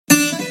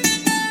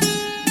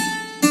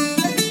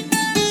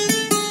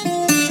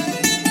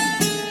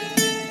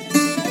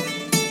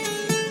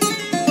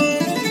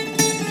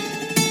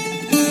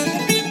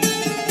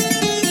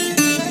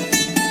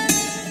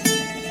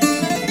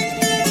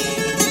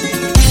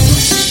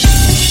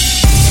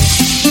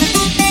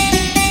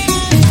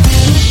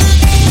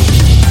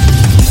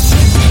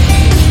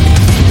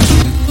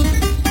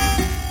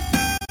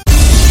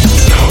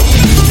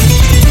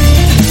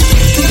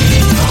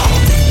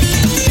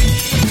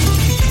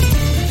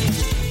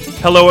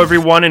Hello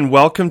everyone and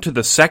welcome to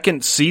the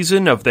second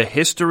season of the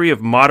History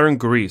of Modern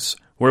Greece,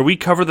 where we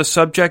cover the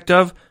subject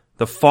of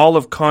the fall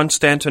of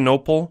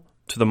Constantinople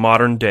to the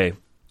modern day.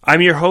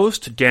 I'm your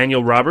host,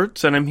 Daniel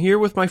Roberts, and I'm here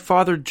with my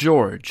father,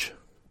 George.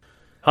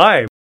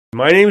 Hi,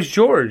 my name's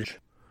George.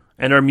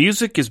 And our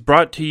music is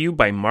brought to you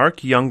by Mark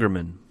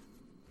Youngerman.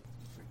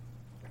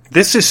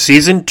 This is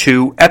Season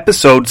 2,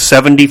 Episode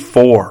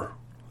 74,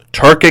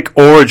 Turkic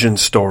Origin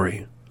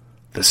Story,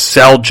 The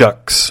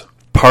Seljuks,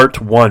 Part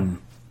 1.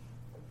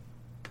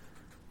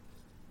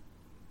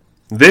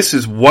 This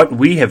is what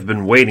we have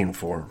been waiting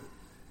for.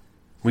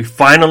 We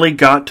finally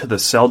got to the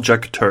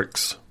Seljuk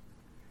Turks.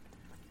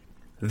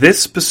 This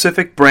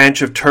specific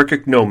branch of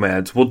Turkic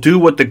nomads will do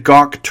what the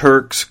Gok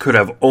Turks could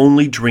have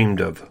only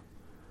dreamed of.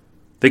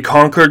 They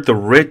conquered the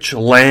rich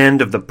land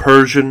of the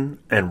Persian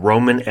and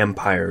Roman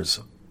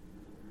empires.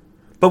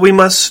 But we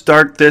must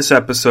start this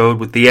episode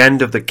with the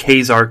end of the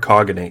Khazar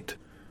Khaganate.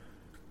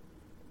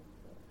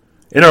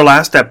 In our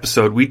last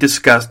episode, we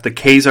discussed the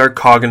Khazar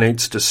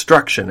Khaganate's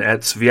destruction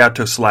at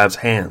Sviatoslav's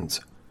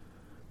hands.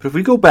 But if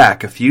we go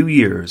back a few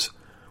years,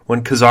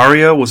 when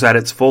Khazaria was at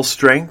its full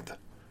strength,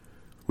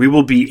 we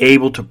will be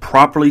able to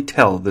properly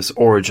tell this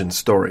origin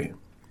story.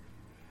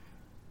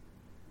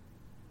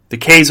 The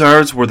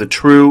Khazars were the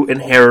true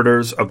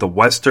inheritors of the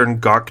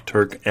Western Gok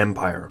Turk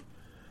Empire.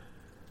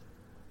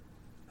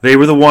 They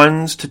were the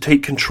ones to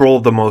take control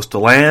of the most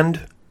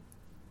land,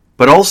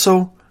 but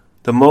also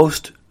the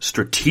most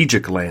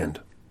strategic land.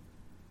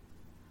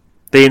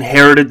 They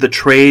inherited the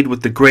trade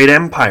with the great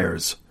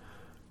empires,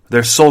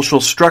 their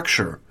social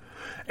structure,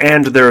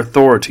 and their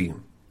authority.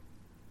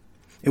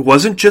 It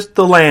wasn't just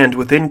the land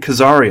within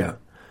Khazaria,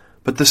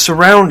 but the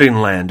surrounding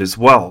land as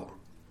well.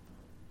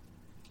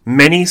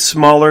 Many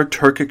smaller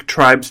Turkic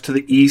tribes to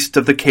the east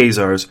of the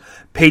Khazars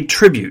paid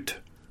tribute,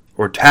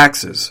 or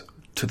taxes,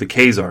 to the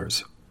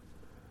Khazars.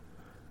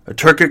 A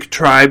Turkic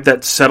tribe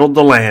that settled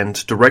the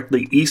land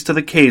directly east of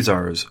the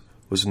Khazars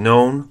was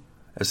known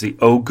as the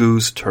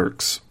Oghuz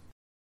Turks.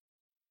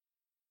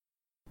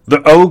 The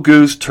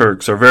Oghuz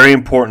Turks are very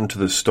important to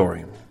this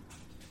story,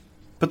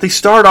 but they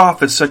start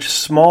off as such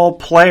small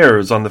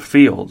players on the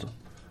field.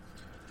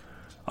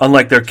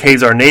 Unlike their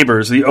Khazar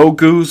neighbors, the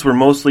Oghuz were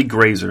mostly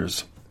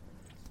grazers.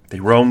 They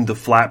roamed the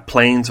flat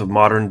plains of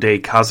modern-day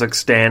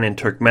Kazakhstan and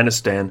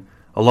Turkmenistan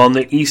along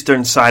the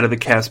eastern side of the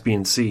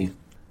Caspian Sea.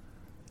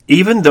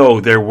 Even though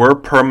there were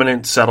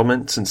permanent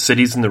settlements and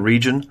cities in the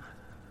region,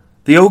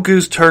 the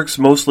Oghuz Turks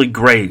mostly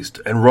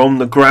grazed and roamed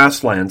the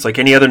grasslands like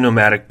any other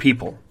nomadic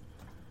people.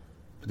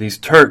 But these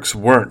Turks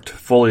weren't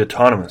fully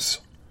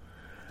autonomous.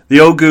 The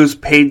Oghuz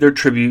paid their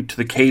tribute to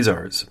the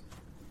Khazars.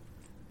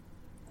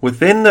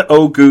 Within the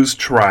Oghuz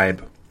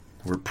tribe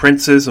were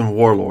princes and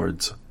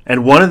warlords,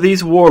 and one of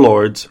these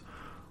warlords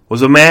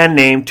was a man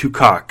named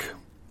Tukak.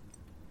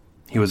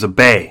 He was a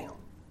bey,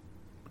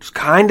 which is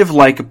kind of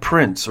like a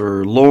prince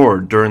or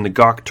lord during the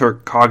Gok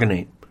Turk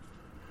Khaganate.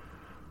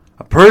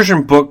 A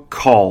Persian book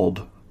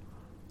called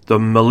the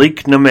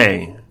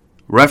Meliknameh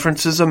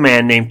references a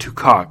man named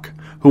Tukak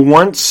who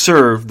once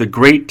served the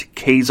great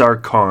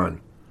Khazar Khan.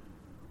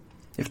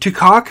 If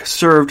Tukak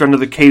served under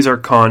the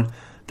Khazar Khan,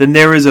 then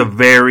there is a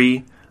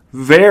very,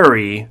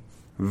 very,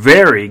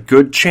 very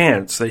good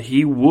chance that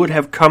he would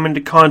have come into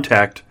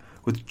contact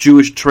with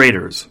Jewish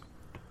traders.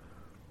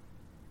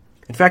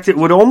 In fact, it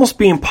would almost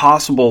be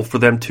impossible for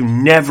them to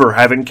never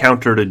have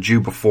encountered a Jew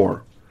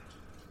before.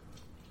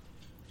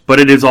 But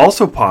it is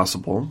also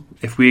possible,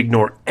 if we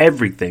ignore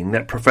everything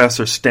that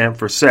Professor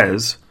Stamfer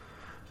says,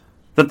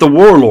 that the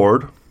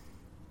warlord,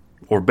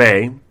 or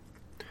bey,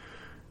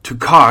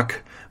 Tukak,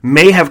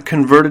 may have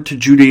converted to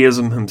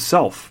Judaism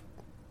himself.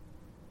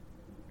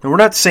 And we're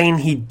not saying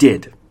he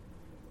did.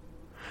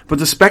 But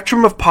the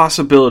spectrum of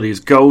possibilities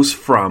goes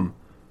from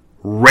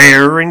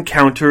rare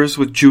encounters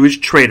with Jewish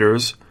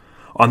traders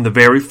on the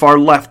very far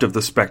left of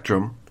the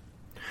spectrum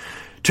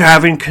to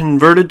having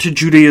converted to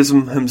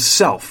Judaism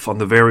himself on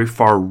the very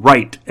far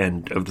right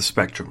end of the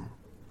spectrum.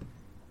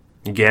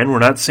 Again, we're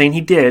not saying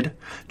he did,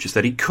 just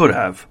that he could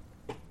have.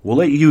 We'll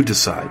let you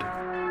decide.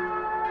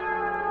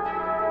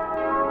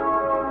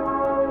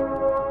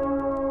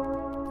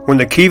 When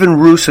the Kievan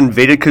Rus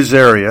invaded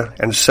Khazaria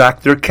and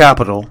sacked their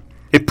capital,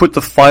 it put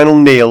the final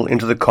nail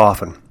into the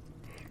coffin.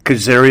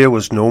 Khazaria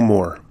was no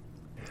more.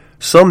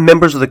 Some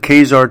members of the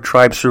Khazar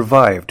tribe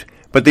survived,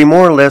 but they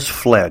more or less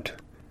fled,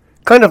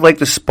 kind of like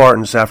the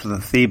Spartans after the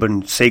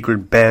Theban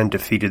sacred band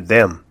defeated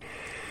them.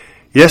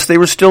 Yes, they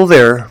were still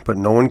there, but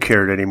no one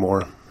cared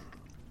anymore.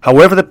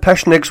 However, the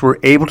Pechenegs were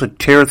able to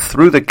tear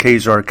through the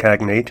Khazar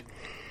Khaganate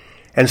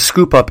and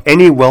scoop up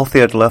any wealth they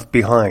had left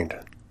behind.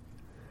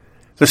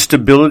 The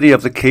stability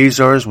of the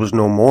Khazars was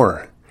no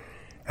more,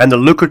 and the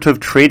lucrative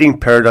trading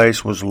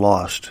paradise was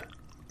lost.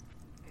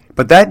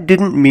 But that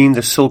didn't mean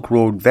the Silk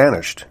Road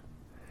vanished.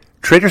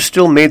 Traders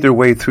still made their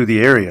way through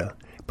the area,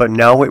 but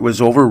now it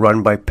was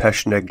overrun by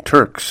Pecheneg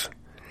Turks,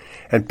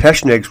 and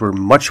Pechenegs were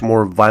much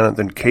more violent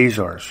than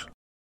Khazars.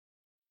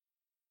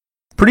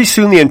 Pretty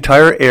soon the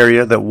entire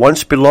area that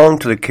once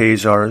belonged to the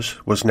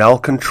Khazars was now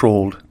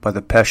controlled by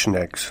the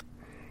Pechenegs,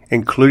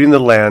 including the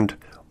land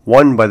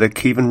won by the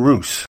Kievan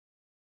Rus.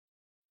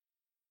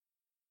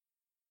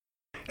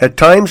 At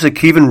times the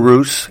Kievan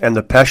Rus and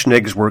the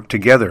Pechenegs worked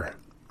together,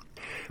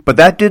 but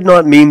that did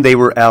not mean they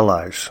were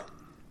allies.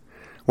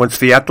 When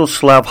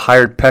Sviatoslav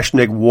hired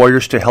Pecheneg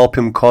warriors to help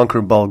him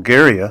conquer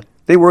Bulgaria,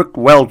 they worked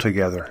well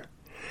together.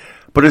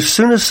 But as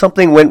soon as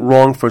something went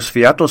wrong for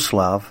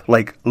Sviatoslav,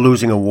 like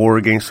losing a war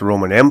against the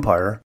Roman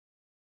Empire,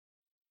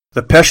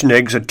 the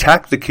Pechenegs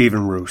attacked the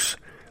Kievan Rus,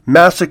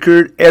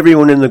 massacred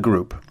everyone in the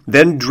group,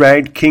 then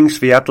dragged King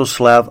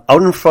Sviatoslav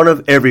out in front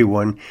of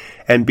everyone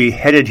and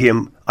beheaded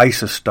him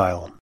ISIS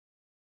style,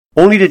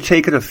 only to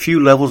take it a few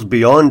levels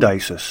beyond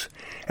ISIS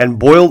and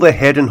boil the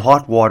head in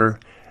hot water,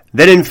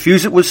 then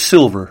infuse it with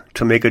silver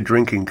to make a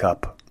drinking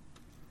cup.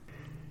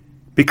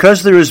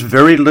 Because there is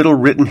very little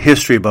written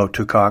history about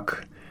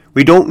Tukak,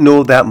 we don't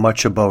know that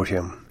much about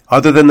him,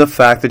 other than the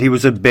fact that he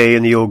was a Bey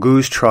in the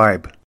Oghuz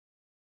tribe.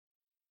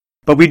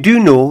 But we do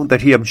know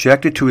that he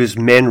objected to his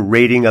men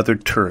raiding other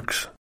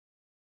Turks.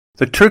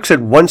 The Turks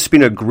had once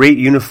been a great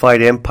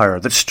unified empire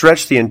that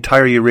stretched the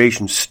entire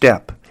Eurasian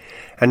steppe,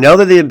 and now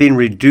that they had been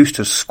reduced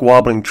to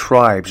squabbling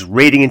tribes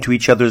raiding into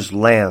each other's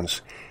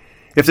lands,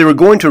 if they were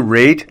going to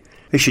raid,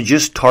 they should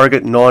just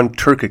target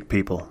non-Turkic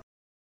people.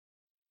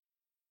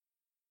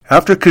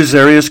 After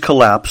Khazaria's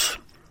collapse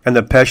and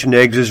the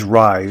Pechenegs'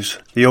 rise,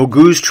 the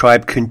Oghuz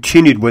tribe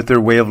continued with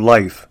their way of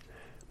life.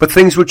 But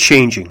things were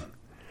changing.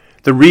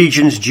 The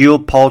region's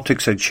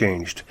geopolitics had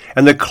changed,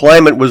 and the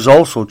climate was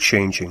also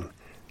changing.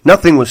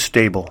 Nothing was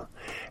stable,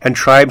 and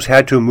tribes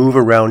had to move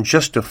around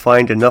just to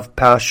find enough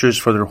pastures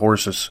for their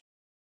horses.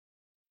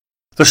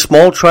 The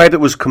small tribe that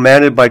was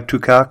commanded by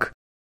Tukak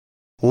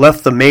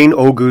left the main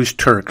Oghuz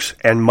Turks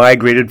and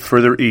migrated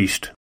further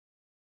east.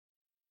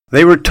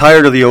 They were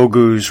tired of the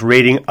Oghuz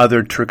raiding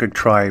other Turkic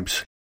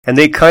tribes, and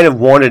they kind of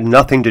wanted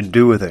nothing to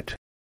do with it.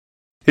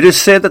 It is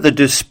said that the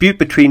dispute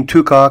between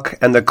Tukak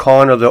and the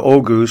Khan of the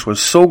Oghuz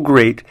was so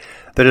great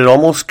that it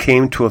almost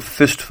came to a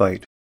fist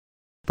fight,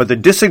 but the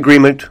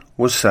disagreement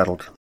was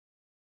settled.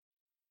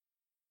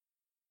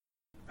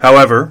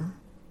 However,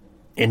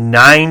 in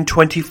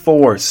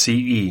 924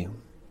 CE,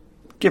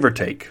 give or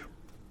take,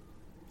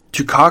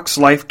 Tukak's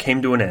life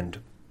came to an end,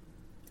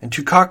 and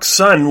Tukak's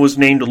son was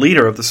named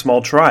leader of the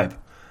small tribe.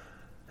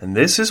 And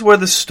this is where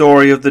the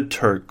story of the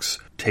Turks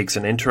takes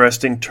an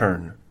interesting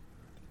turn,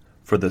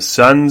 for the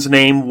son's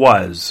name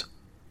was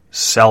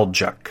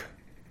Seljuk.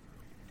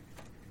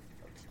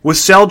 With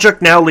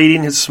Seljuk now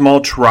leading his small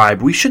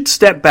tribe, we should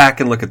step back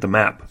and look at the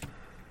map.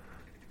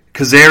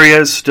 Khazaria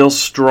is still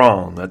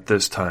strong at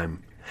this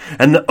time,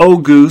 and the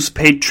Oghuz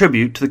paid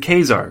tribute to the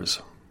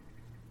Khazars.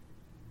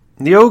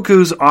 The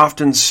Oghuz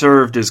often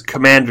served as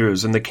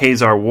commanders in the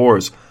Khazar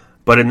Wars,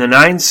 but in the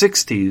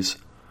 960s,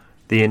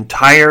 the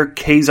entire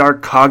Khazar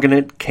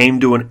Khaganate came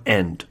to an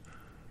end.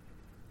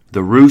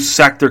 The Rus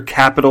sacked their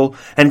capital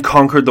and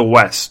conquered the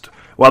west,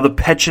 while the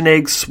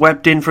Pechenegs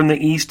swept in from the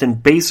east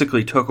and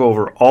basically took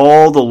over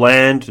all the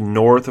land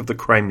north of the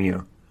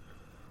Crimea,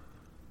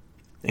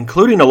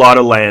 including a lot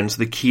of lands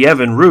the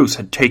Kievan Rus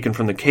had taken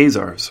from the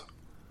Khazars.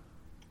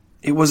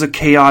 It was a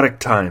chaotic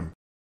time.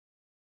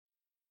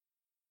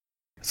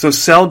 So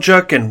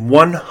Seljuk and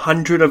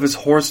 100 of his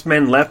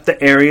horsemen left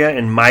the area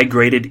and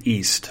migrated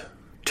east.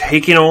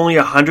 Taking only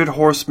 100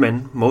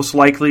 horsemen most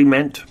likely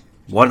meant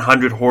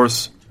 100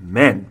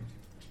 horsemen,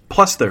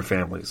 plus their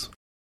families.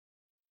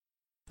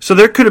 So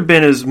there could have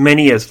been as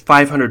many as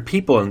 500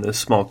 people in this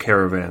small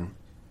caravan.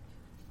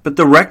 But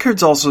the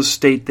records also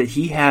state that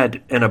he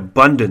had an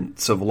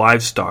abundance of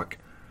livestock,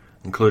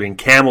 including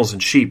camels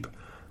and sheep.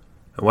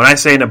 And when I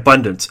say an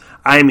abundance,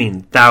 I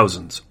mean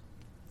thousands.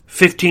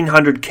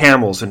 1,500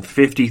 camels and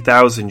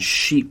 50,000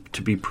 sheep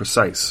to be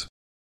precise.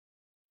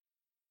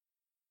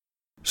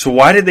 So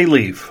why did they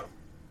leave?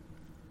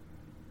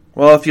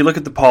 Well, if you look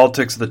at the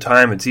politics of the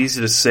time, it's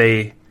easy to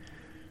say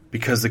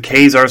because the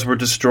Khazars were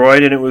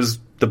destroyed and it was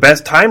the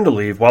best time to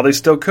leave while they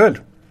still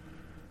could.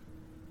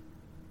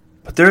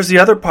 But there's the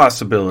other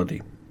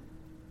possibility.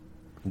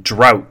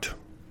 Drought.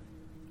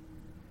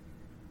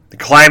 The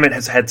climate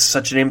has had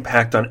such an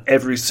impact on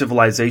every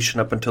civilization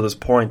up until this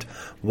point.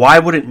 Why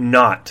would it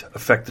not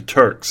affect the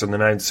Turks in the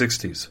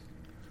 960s?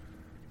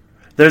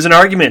 There's an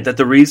argument that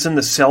the reason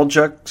the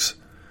Seljuks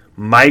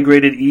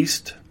migrated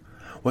east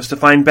was to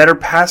find better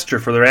pasture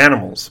for their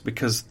animals,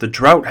 because the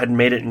drought had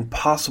made it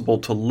impossible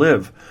to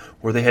live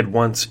where they had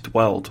once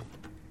dwelled.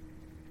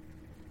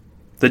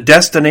 The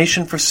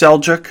destination for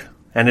Seljuk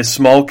and his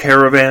small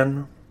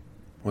caravan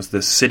was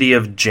the city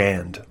of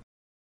Jand.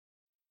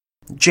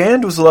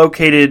 Jand was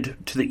located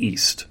to the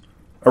east,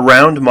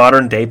 around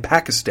modern-day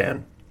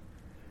Pakistan.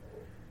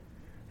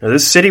 Now,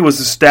 this city was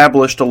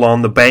established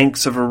along the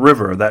banks of a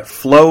river that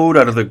flowed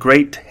out of the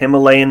great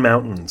Himalayan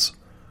mountains.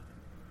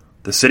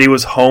 The city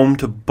was home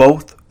to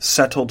both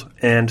settled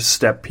and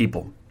steppe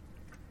people.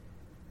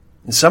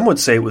 And some would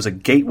say it was a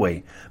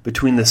gateway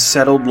between the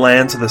settled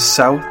lands of the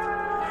south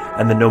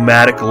and the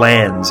nomadic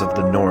lands of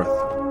the north.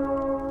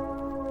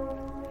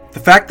 The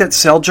fact that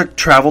Seljuk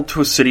traveled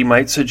to a city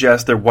might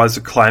suggest there was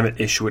a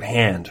climate issue at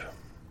hand,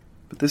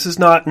 but this is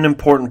not an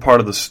important part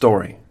of the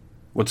story.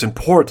 What's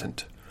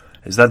important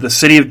is that the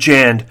city of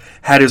Jand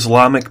had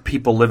Islamic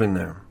people living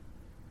there.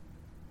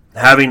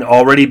 Having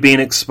already been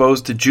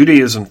exposed to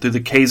Judaism through the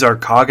Khazar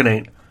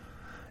Khaganate,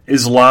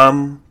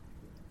 Islam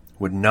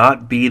would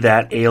not be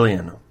that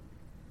alien.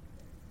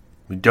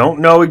 We don't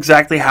know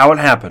exactly how it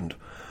happened,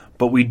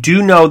 but we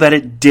do know that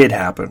it did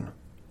happen.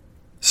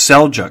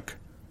 Seljuk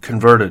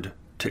converted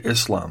to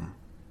Islam.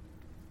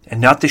 And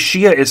not the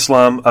Shia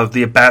Islam of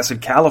the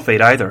Abbasid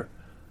Caliphate either,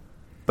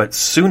 but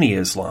Sunni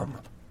Islam.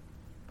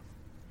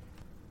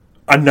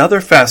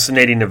 Another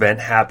fascinating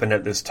event happened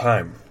at this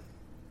time.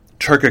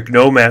 Turkic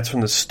nomads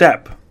from the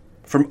steppe,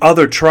 from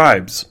other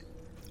tribes,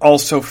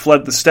 also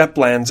fled the steppe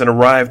lands and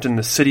arrived in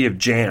the city of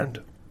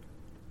Jand.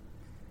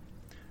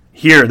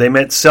 Here they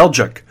met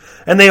Seljuk,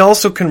 and they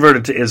also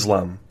converted to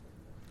Islam.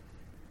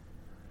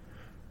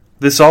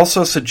 This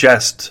also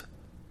suggests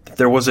that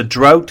there was a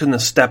drought in the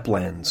steppe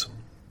lands.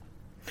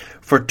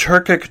 For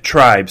Turkic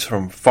tribes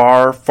from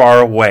far, far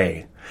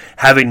away,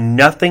 having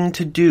nothing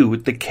to do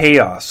with the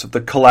chaos of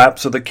the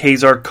collapse of the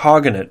Khazar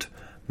Khaganate,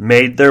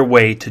 made their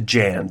way to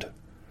Jand.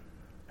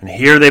 And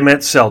here they met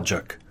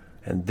Seljuk,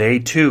 and they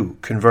too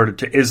converted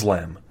to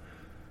Islam.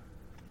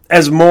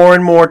 As more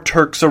and more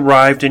Turks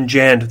arrived in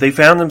Jand, they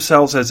found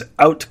themselves as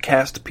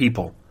outcast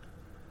people.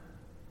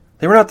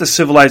 They were not the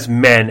civilized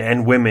men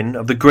and women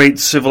of the great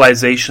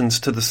civilizations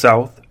to the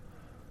south.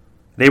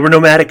 They were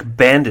nomadic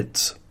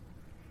bandits.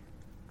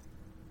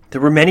 There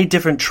were many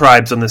different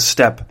tribes on the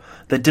steppe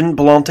that didn't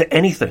belong to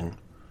anything.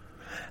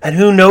 And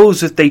who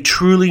knows if they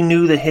truly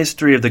knew the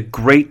history of the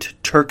great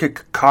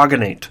Turkic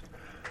Khaganate,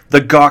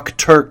 the Gok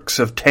Turks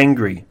of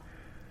Tengri.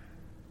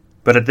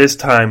 But at this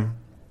time,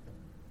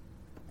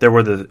 there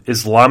were the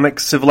Islamic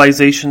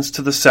civilizations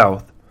to the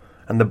south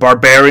and the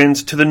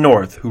barbarians to the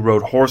north who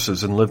rode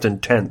horses and lived in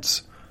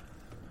tents.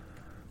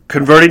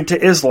 Converting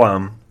to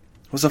Islam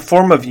was a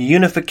form of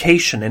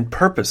unification and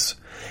purpose.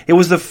 It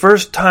was the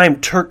first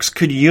time Turks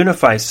could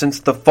unify since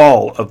the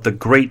fall of the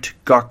great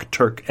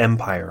Gokturk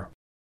Empire.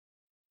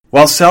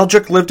 While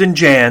Seljuk lived in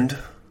Jand,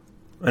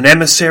 an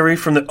emissary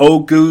from the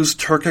Oghuz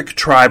Turkic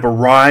tribe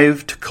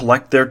arrived to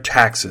collect their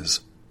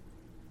taxes.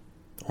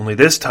 Only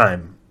this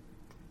time,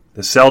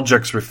 the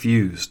Seljuks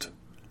refused.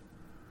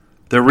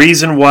 The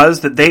reason was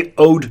that they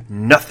owed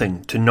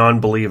nothing to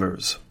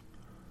non-believers.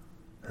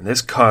 And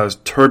this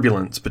caused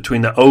turbulence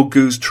between the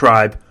Oghuz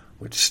tribe,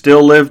 which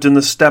still lived in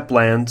the steppe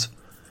lands,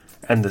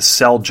 and the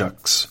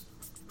Seljuks,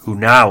 who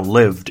now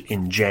lived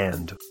in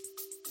Jand.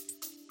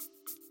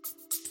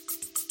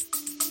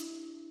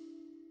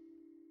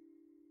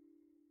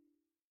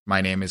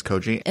 My name is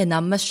Koji. And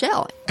I'm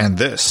Michelle. And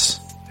this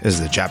is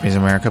the Japanese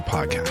America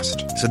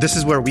Podcast. So this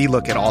is where we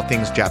look at all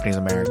things Japanese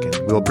American.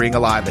 We will bring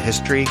alive the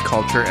history,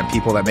 culture, and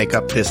people that make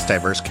up this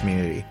diverse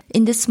community.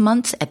 In this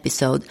month's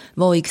episode,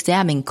 we'll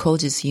examine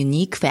Koji's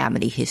unique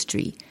family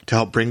history. To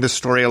help bring this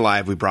story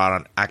alive, we brought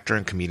on actor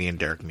and comedian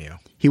Derek Mew.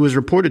 He was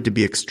reported to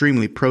be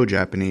extremely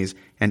pro-Japanese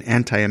and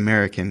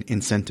anti-American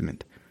in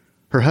sentiment.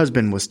 Her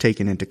husband was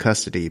taken into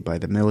custody by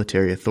the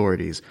military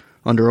authorities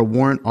under a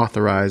warrant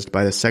authorized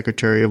by the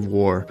Secretary of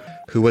War.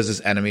 Who was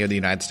this enemy of the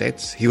United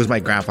States? He was my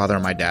grandfather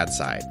on my dad's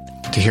side.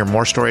 To hear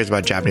more stories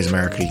about Japanese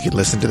America, you can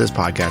listen to this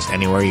podcast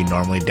anywhere you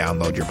normally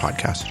download your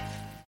podcast.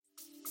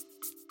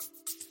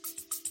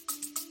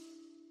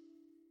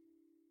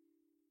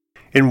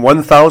 In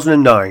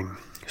 1009,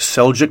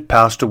 Seljuk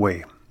passed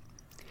away.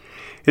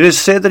 It is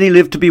said that he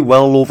lived to be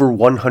well over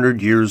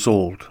 100 years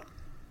old.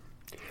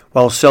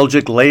 While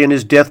Seljuk lay in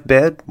his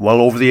deathbed, well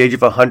over the age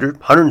of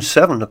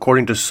 107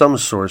 according to some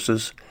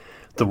sources,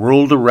 the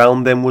world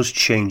around them was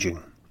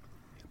changing.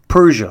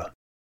 Persia,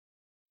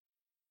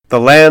 the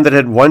land that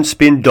had once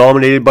been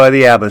dominated by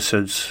the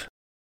Abbasids,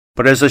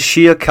 but as the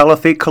Shia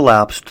Caliphate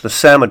collapsed, the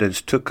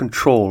Samanids took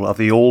control of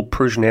the old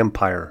Persian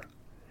Empire.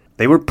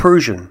 They were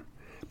Persian,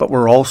 but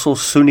were also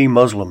Sunni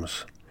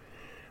Muslims.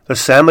 The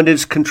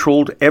Samanids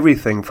controlled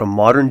everything from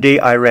modern-day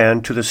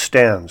Iran to the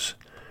Stans,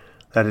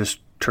 that is,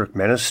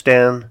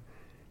 Turkmenistan,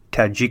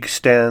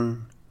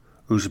 Tajikistan,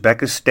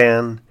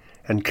 Uzbekistan,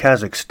 and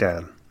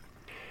Kazakhstan.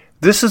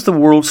 This is the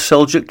world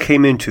Seljuk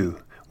came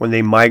into when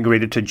they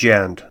migrated to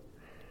Jand.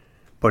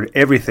 But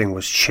everything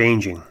was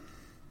changing.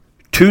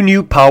 Two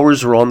new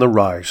powers were on the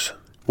rise,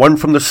 one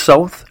from the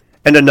south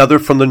and another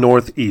from the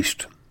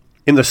northeast.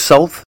 In the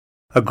south,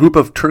 a group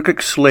of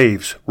Turkic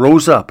slaves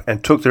rose up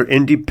and took their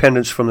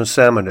independence from the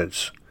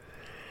Samanids.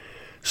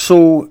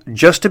 So,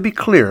 just to be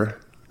clear,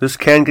 this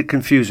can get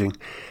confusing.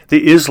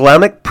 The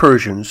Islamic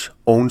Persians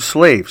owned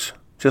slaves,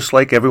 just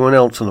like everyone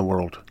else in the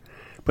world.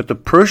 But the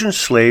Persian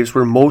slaves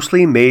were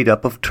mostly made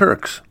up of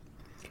Turks.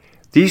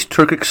 These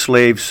Turkic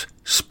slaves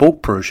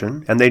spoke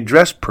Persian, and they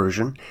dressed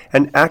Persian,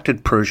 and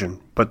acted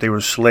Persian, but they were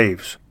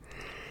slaves.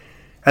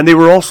 And they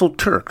were also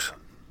Turks.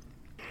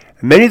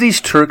 Many of these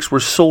Turks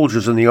were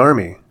soldiers in the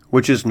army,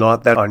 which is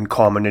not that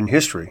uncommon in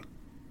history.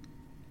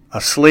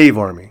 A slave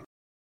army.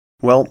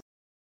 Well,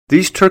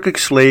 these Turkic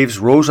slaves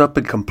rose up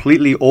and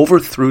completely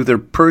overthrew their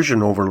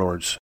Persian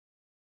overlords.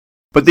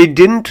 But they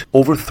didn't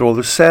overthrow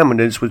the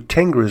Samanids with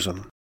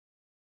Tengrism.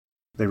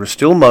 They were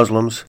still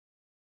Muslims,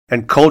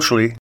 and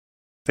culturally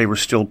they were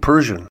still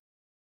Persian.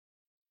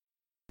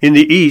 In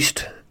the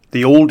east,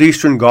 the old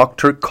Eastern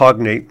Göktürk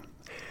Cognate,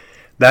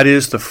 that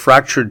is, the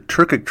fractured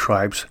Turkic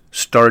tribes,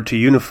 started to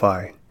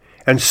unify,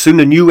 and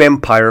soon a new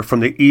empire from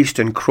the east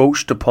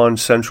encroached upon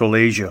Central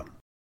Asia.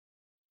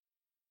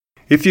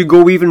 If you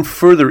go even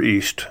further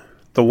east,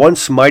 the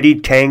once mighty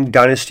Tang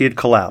dynasty had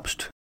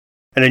collapsed,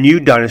 and a new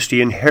dynasty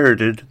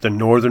inherited the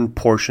northern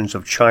portions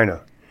of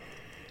China,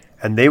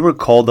 and they were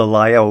called the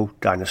Liao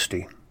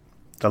dynasty.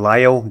 The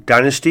Liao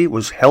dynasty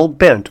was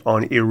hell-bent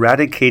on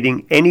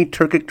eradicating any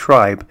Turkic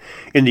tribe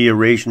in the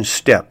Eurasian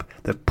steppe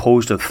that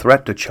posed a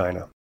threat to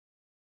China.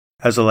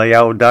 As the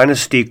Liao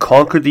dynasty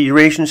conquered the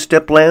Eurasian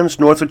steppe lands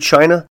north of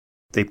China,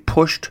 they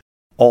pushed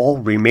all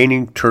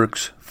remaining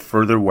Turks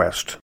further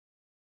west.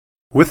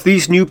 With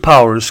these new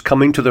powers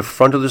coming to the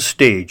front of the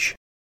stage,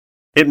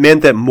 it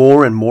meant that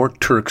more and more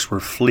Turks were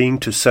fleeing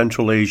to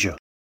Central Asia.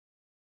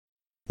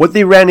 What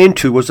they ran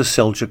into was the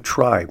Seljuk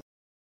tribe.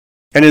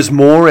 And as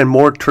more and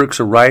more Turks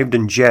arrived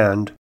in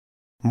Jand,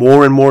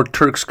 more and more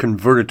Turks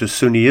converted to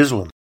Sunni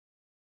Islam.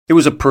 It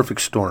was a perfect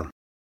storm.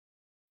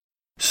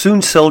 Soon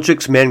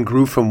Seljuk's men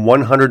grew from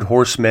 100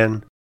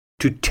 horsemen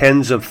to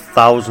tens of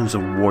thousands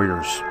of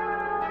warriors.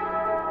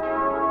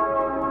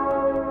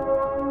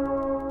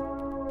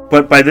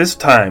 But by this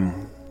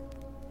time,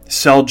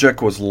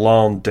 Seljuk was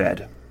long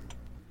dead.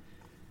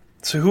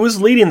 So who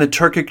was leading the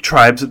Turkic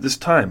tribes at this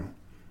time?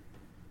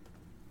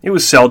 It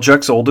was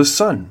Seljuk's oldest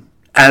son,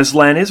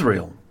 Aslan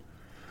Israel.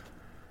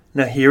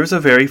 Now here's a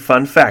very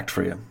fun fact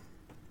for you.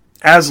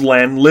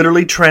 Aslan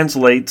literally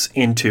translates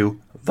into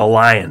the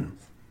lion.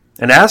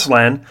 And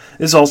Aslan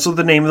is also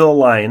the name of the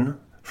lion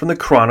from the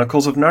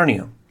Chronicles of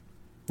Narnia.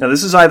 Now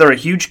this is either a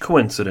huge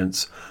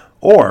coincidence,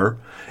 or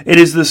it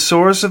is the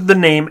source of the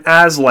name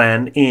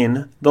Aslan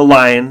in The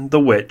Lion, the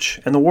Witch,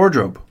 and the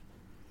Wardrobe.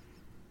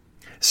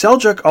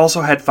 Seljuk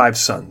also had 5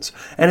 sons,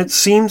 and it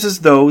seems as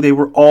though they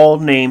were all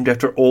named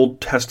after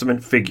Old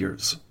Testament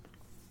figures.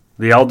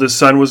 The eldest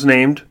son was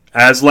named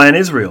Aslan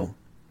Israel,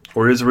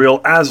 or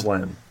Israel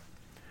Aslan.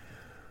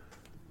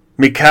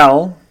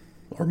 Michael,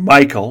 or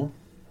Michael,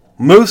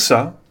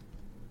 Musa,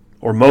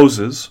 or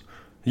Moses,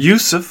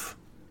 Yusuf,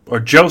 or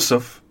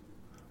Joseph,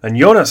 and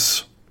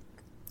Jonas,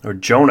 or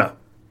Jonah.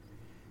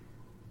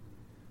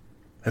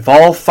 If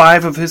all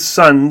 5 of his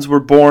sons were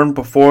born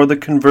before the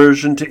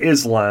conversion to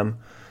Islam,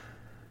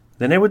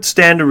 then it would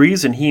stand to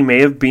reason he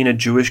may have been a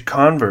Jewish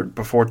convert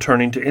before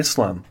turning to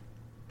Islam.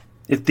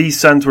 If these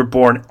sons were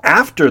born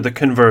after the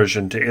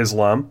conversion to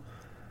Islam,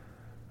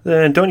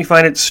 then don't you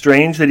find it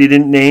strange that he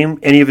didn't name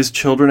any of his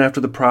children after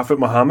the Prophet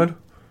Muhammad?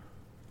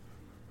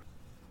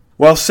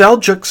 While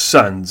Seljuk's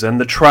sons and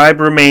the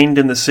tribe remained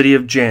in the city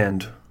of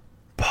Jand,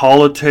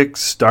 politics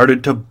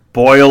started to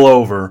boil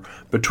over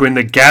between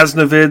the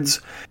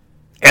Ghaznavids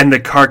and the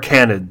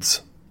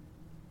Karkanids.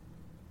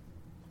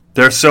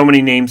 There are so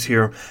many names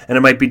here, and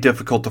it might be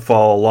difficult to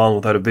follow along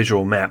without a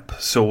visual map,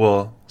 so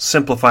we'll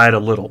simplify it a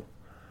little.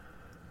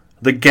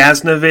 The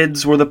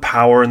Ghaznavids were the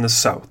power in the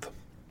south,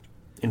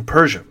 in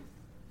Persia.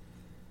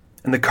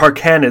 And the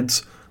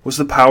Karkanids was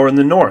the power in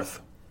the north,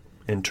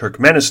 in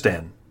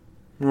Turkmenistan.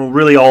 Well,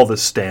 really all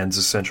this stands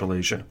as Central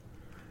Asia.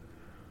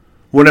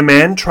 When a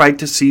man tried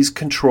to seize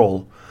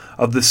control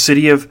of the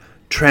city of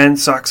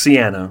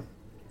Transoxiana,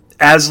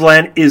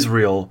 Aslan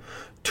Israel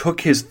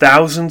took his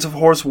thousands of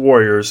horse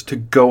warriors to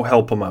go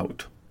help him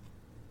out.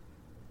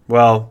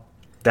 Well,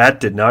 that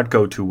did not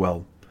go too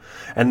well,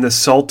 and the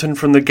Sultan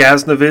from the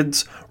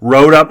Ghaznavids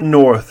rode up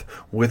north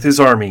with his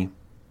army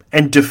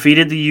and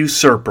defeated the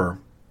usurper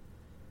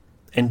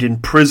and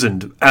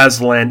imprisoned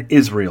Aslan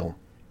Israel,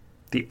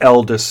 the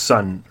eldest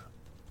son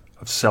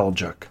of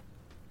Seljuk.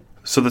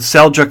 So the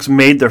Seljuks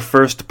made their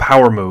first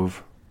power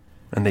move,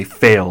 and they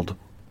failed.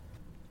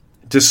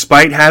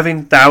 Despite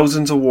having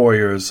thousands of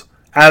warriors,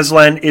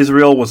 Aslan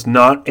Israel was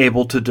not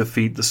able to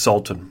defeat the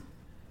Sultan.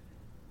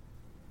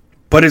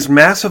 But his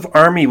massive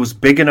army was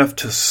big enough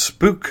to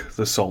spook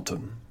the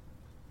Sultan.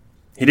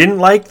 He didn't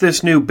like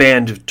this new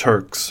band of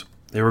Turks.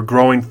 They were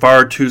growing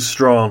far too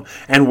strong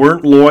and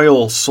weren't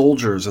loyal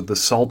soldiers of the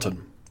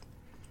Sultan.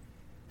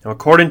 Now,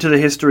 according to the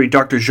history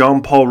Dr.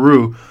 Jean-Paul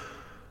Roux,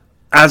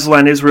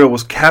 Aslan Israel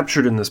was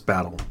captured in this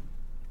battle.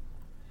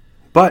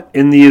 But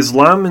in the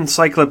Islam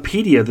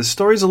Encyclopedia, the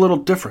story's a little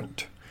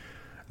different.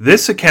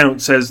 This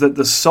account says that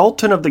the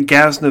Sultan of the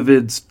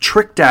Ghaznavids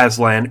tricked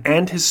Aslan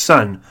and his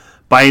son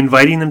by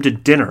inviting them to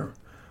dinner,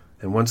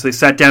 and once they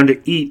sat down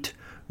to eat,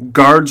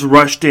 guards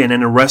rushed in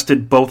and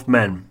arrested both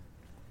men.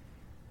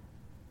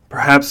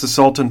 Perhaps the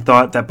Sultan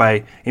thought that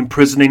by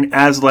imprisoning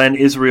Aslan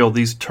Israel,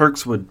 these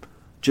Turks would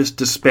just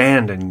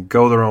disband and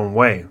go their own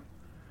way.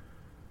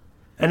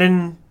 And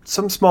in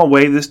some small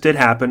way, this did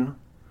happen.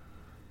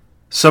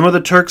 Some of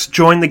the Turks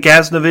joined the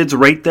Ghaznavids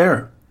right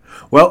there,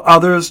 while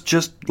others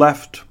just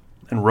left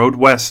and rode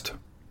west.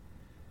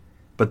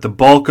 But the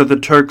bulk of the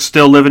Turks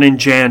still living in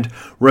Jand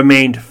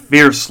remained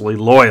fiercely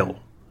loyal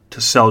to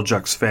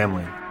Seljuk's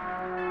family.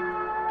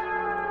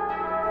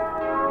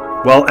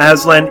 While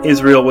Aslan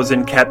Israel was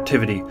in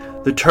captivity,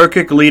 the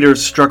Turkic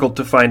leaders struggled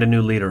to find a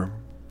new leader.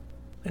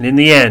 And in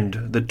the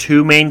end, the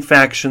two main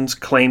factions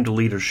claimed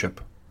leadership.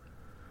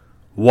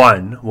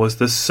 One was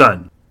the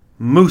son,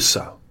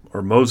 Musa,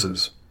 or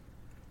Moses.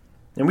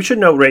 And we should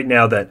note right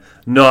now that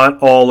not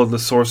all of the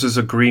sources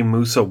agree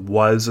Musa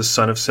was a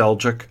son of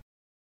Seljuk.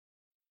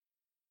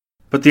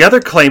 But the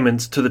other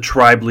claimants to the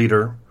tribe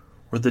leader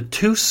were the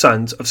two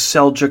sons of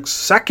Seljuk's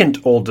second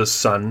oldest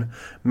son,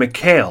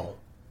 Mikhail,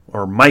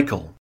 or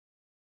Michael.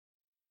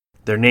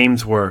 Their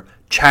names were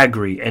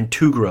Chagri and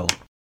Tugril.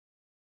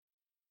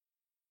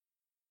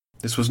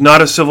 This was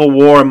not a civil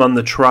war among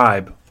the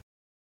tribe,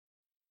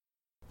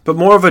 but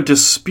more of a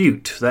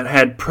dispute that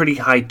had pretty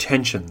high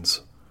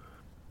tensions.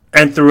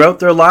 And throughout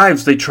their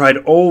lives they tried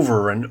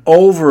over and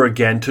over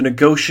again to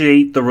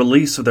negotiate the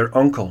release of their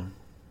uncle.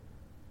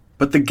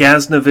 But the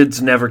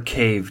Ghaznavids never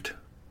caved,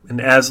 and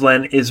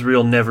Aslan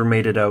Israel never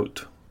made it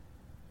out.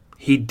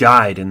 He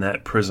died in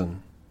that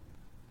prison.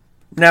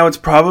 Now it's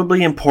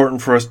probably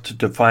important for us to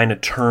define a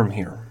term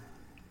here,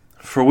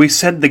 for we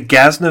said the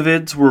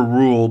Ghaznavids were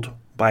ruled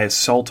by a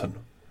sultan.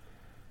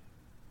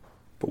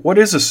 But what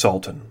is a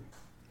sultan?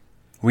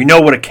 We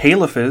know what a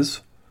caliph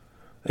is.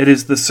 It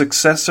is the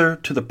successor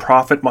to the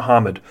Prophet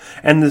Muhammad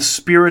and the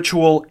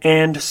spiritual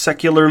and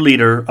secular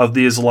leader of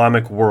the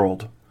Islamic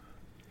world.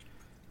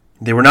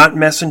 They were not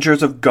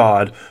messengers of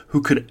God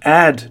who could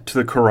add to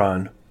the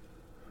Quran,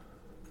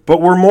 but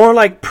were more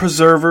like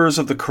preservers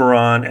of the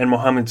Quran and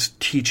Muhammad's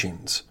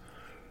teachings.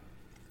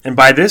 And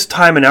by this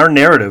time in our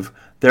narrative,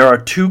 there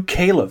are two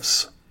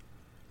caliphs,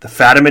 the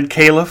Fatimid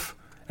Caliph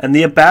and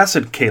the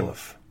Abbasid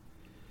Caliph.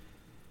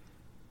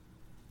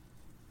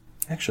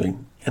 Actually,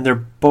 and they're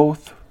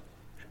both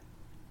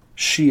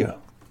Shia.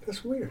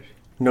 That's weird.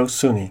 No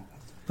Sunni.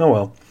 Oh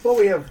well. Well,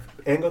 we have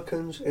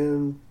Anglicans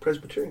and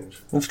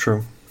Presbyterians. That's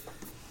true.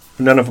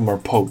 None of them are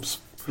popes.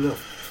 No.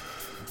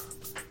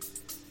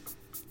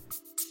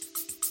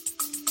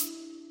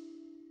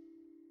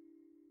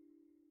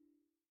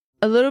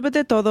 A Little Bit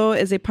de Todo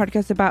is a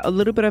podcast about a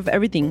little bit of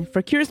everything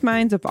for curious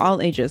minds of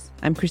all ages.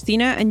 I'm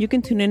Christina, and you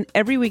can tune in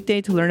every weekday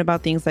to learn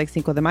about things like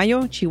Cinco de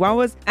Mayo,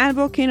 Chihuahuas, and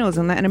volcanoes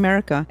in Latin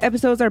America.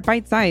 Episodes are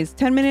bite-sized,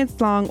 10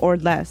 minutes long or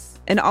less,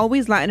 and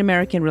always Latin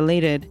American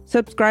related.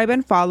 Subscribe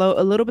and follow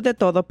A Little Bit de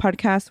Todo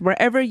podcast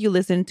wherever you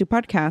listen to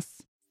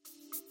podcasts.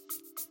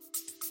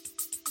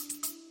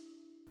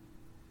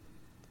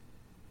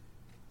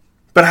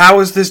 But how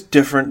is this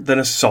different than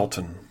a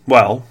sultan?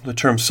 Well, the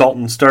term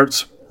sultan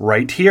starts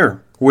right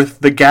here,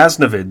 with the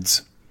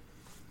Ghaznavids.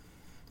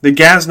 The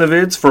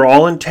Ghaznavids, for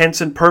all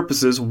intents and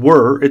purposes,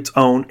 were its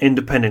own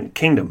independent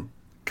kingdom,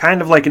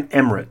 kind of like an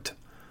emirate.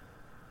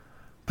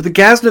 But the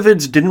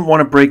Ghaznavids didn't want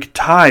to break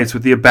ties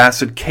with the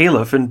Abbasid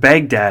Caliph in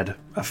Baghdad,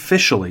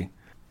 officially.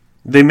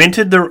 They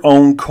minted their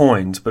own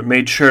coins, but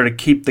made sure to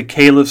keep the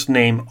Caliph's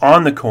name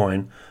on the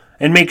coin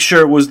and make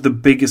sure it was the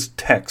biggest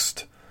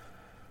text.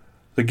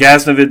 The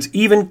Ghaznavids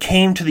even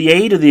came to the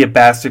aid of the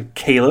Abbasid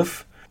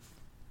Caliph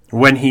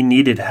when he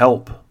needed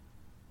help.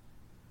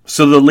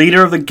 So the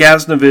leader of the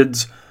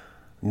Ghaznavids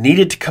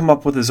needed to come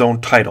up with his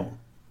own title.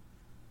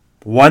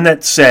 One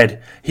that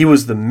said he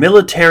was the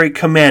military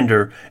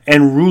commander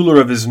and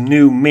ruler of his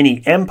new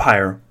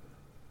mini-empire,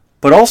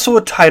 but also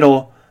a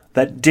title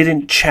that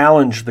didn't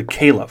challenge the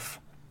Caliph.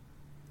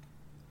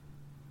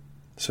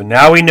 So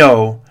now we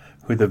know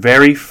who the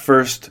very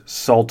first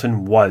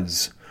sultan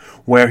was,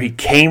 where he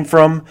came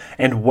from,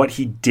 and what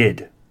he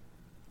did.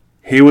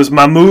 He was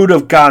Mahmud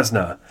of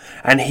Ghazna,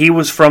 and he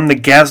was from the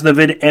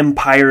Ghaznavid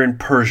Empire in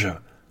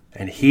Persia,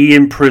 and he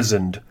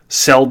imprisoned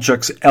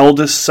Seljuk's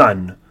eldest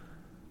son,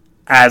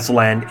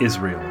 Aslan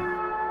Israel.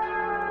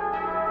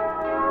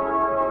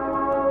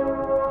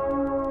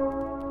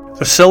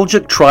 The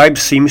Seljuk tribe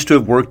seems to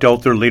have worked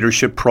out their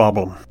leadership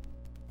problem.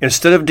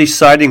 Instead of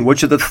deciding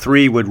which of the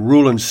three would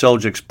rule in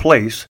Seljuk's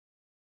place,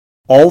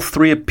 all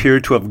three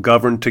appeared to have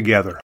governed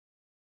together.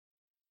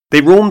 They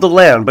roamed the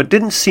land, but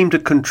didn't seem to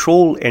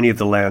control any of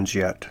the lands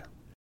yet.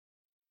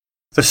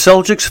 The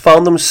Seljuks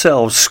found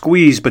themselves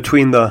squeezed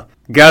between the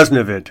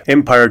Ghaznavid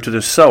Empire to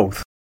the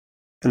south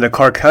and the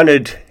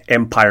Karkhanid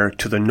Empire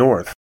to the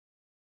north.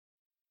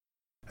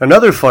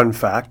 Another fun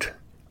fact,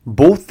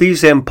 both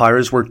these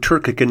empires were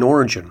Turkic in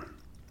origin,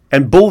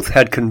 and both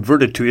had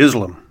converted to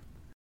Islam.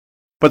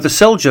 But the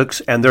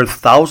Seljuks and their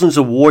thousands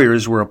of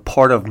warriors were a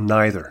part of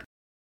neither.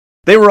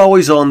 They were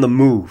always on the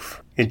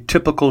move, in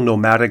typical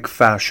nomadic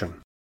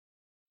fashion,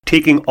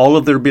 taking all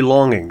of their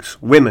belongings,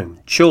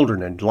 women,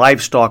 children, and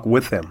livestock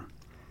with them.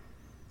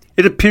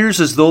 It appears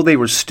as though they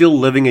were still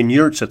living in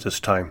yurts at this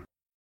time.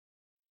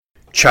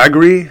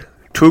 Chagri,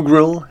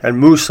 Tugril, and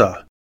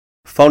Musa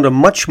found a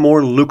much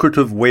more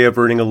lucrative way of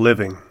earning a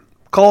living.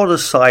 Call it a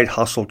side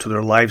hustle to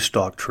their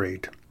livestock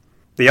trade.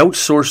 They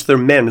outsourced their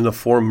men in the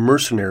form of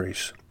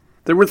mercenaries.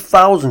 There were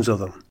thousands of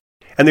them,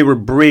 and they were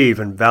brave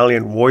and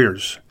valiant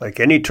warriors, like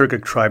any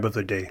Turkic tribe of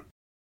the day.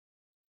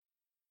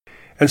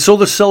 And so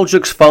the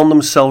Seljuks found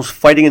themselves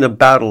fighting in a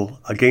battle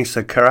against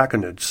the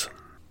Karakhanids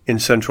in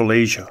Central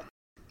Asia.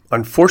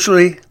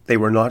 Unfortunately, they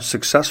were not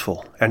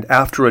successful, and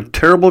after a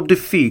terrible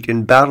defeat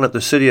in battle at the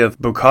city of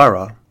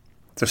Bukhara,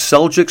 the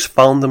Seljuks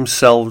found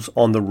themselves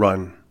on the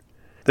run.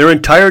 Their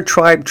entire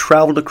tribe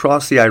traveled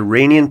across the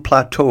Iranian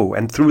plateau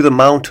and through the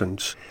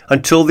mountains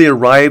until they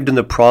arrived in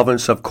the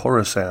province of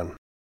Khorasan.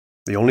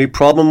 The only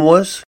problem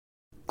was,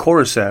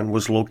 Khorasan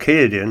was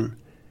located in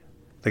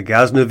the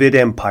Ghaznavid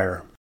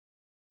Empire.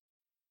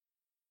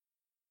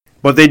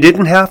 But they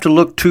didn't have to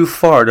look too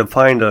far to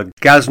find a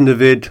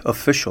Ghaznavid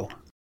official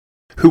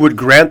who would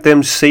grant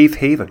them safe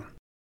haven.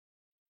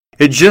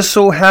 It just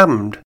so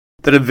happened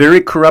that a very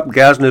corrupt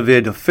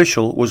Ghaznavid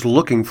official was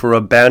looking for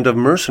a band of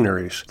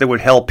mercenaries that would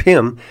help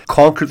him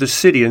conquer the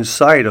city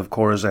inside of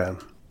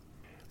Khorasan.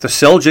 The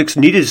Seljuks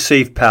needed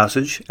safe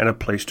passage and a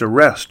place to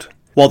rest,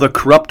 while the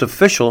corrupt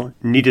official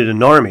needed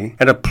an army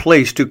and a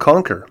place to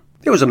conquer.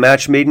 It was a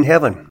match made in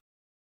heaven.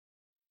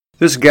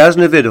 This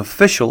Ghaznavid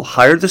official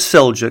hired the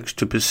Seljuks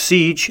to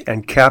besiege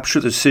and capture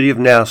the city of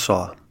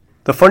Nassau.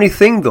 The funny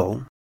thing,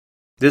 though,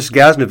 this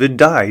Ghaznavid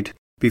died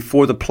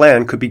before the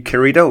plan could be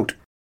carried out.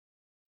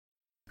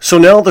 So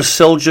now the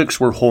Seljuks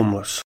were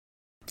homeless,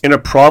 in a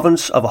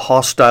province of a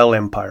hostile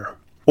empire,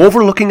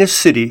 overlooking a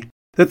city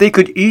that they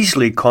could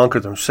easily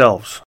conquer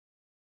themselves.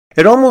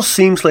 It almost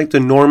seems like the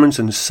Normans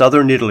in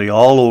southern Italy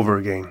all over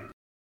again.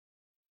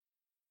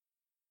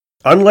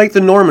 Unlike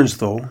the Normans,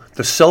 though,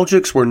 the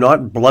Seljuks were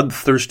not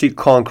bloodthirsty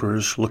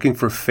conquerors looking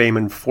for fame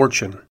and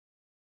fortune.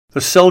 The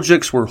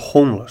Seljuks were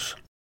homeless.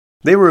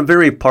 They were a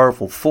very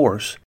powerful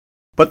force,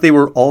 but they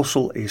were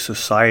also a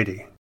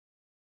society.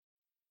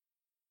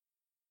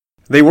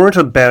 They weren't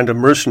a band of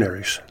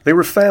mercenaries. They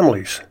were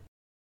families.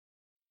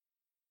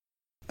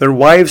 Their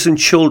wives and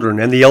children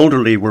and the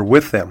elderly were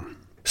with them,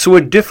 so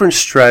a different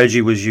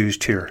strategy was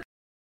used here.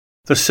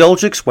 The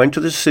Seljuks went to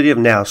the city of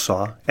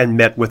Nassau and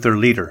met with their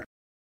leader.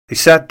 They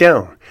sat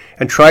down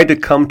and tried to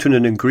come to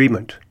an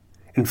agreement.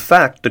 In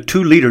fact, the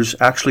two leaders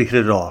actually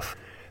hit it off.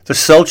 The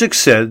Seljuks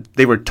said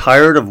they were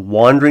tired of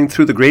wandering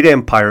through the great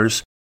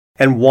empires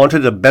and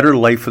wanted a better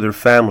life for their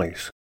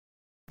families.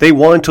 They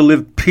wanted to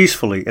live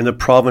peacefully in the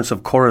province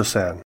of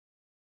Khorasan,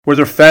 where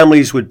their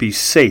families would be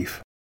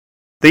safe.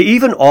 They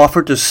even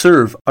offered to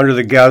serve under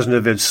the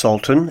Ghaznavid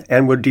Sultan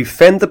and would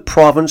defend the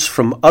province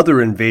from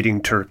other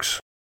invading Turks.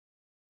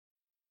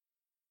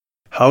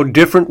 How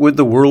different would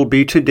the world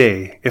be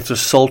today if the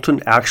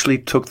Sultan actually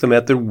took them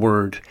at their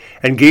word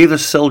and gave the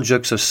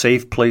Seljuks a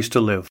safe place to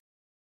live?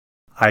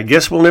 I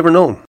guess we'll never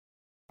know,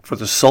 for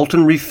the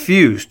Sultan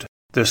refused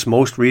this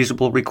most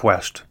reasonable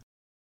request.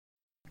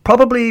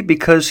 Probably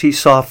because he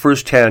saw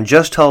firsthand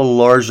just how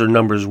large their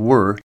numbers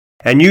were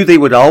and knew they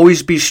would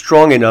always be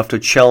strong enough to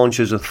challenge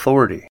his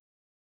authority.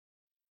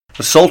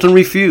 The Sultan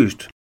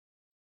refused,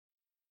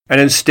 and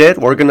instead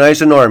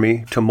organized an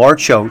army to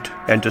march out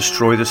and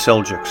destroy the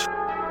Seljuks.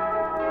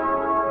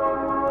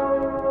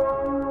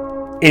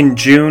 In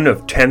June of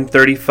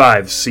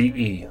 1035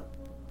 CE,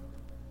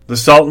 the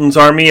Sultan's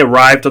army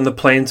arrived on the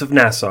plains of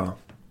Nassau.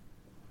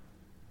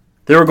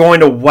 They were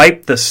going to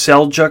wipe the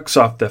Seljuks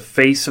off the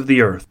face of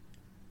the earth.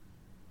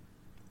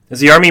 As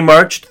the army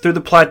marched through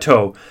the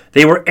plateau,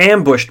 they were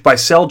ambushed by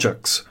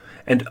Seljuks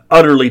and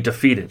utterly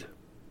defeated.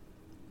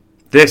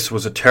 This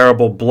was a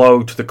terrible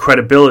blow to the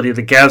credibility of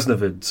the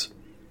Ghaznavids,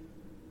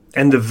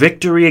 and the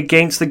victory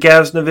against the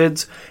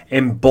Ghaznavids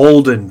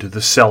emboldened the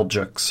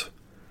Seljuks.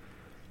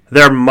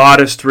 Their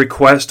modest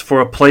request for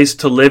a place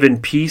to live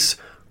in peace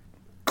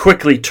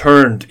quickly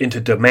turned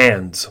into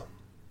demands.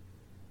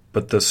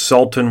 But the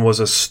Sultan was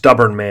a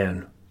stubborn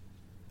man,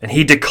 and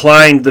he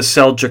declined the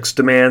Seljuks'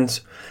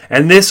 demands,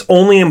 and this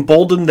only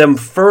emboldened them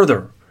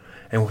further,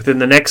 and within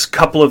the next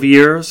couple of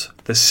years,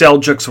 the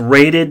Seljuks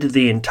raided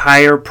the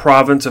entire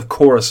province of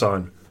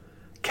Khorasan,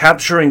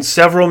 capturing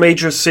several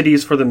major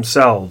cities for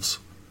themselves.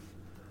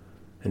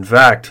 In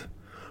fact,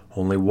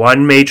 only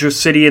one major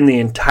city in the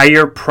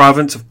entire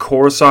province of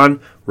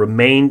Khorasan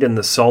remained in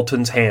the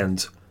Sultan's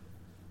hands,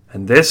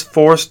 and this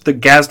forced the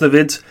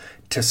Ghaznavids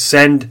to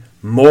send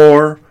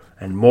more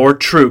and more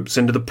troops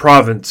into the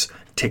province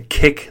to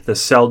kick the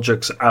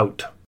Seljuks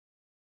out.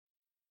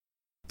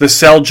 The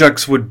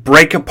Seljuks would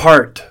break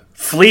apart,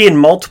 flee in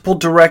multiple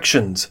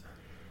directions,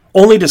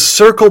 only to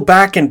circle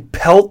back and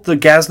pelt the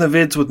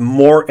Ghaznavids with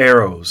more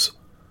arrows.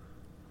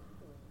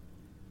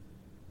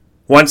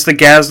 Once the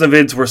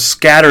Ghaznavids were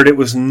scattered, it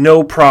was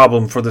no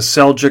problem for the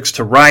Seljuks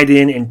to ride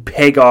in and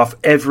peg off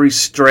every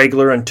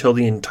straggler until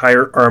the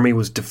entire army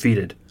was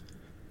defeated.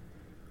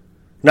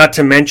 Not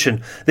to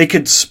mention, they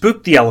could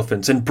spook the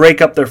elephants and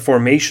break up their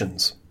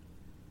formations.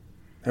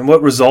 And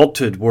what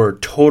resulted were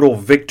total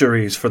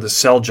victories for the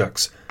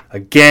Seljuks.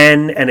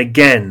 Again and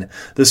again,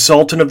 the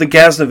Sultan of the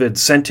Ghaznavids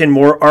sent in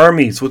more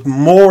armies with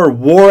more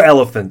war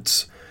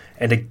elephants,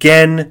 and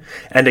again,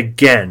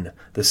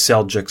 the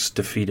Seljuks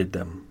defeated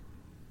them.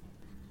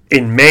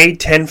 In May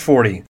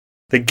 1040,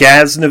 the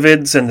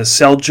Ghaznavids and the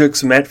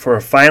Seljuks met for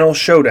a final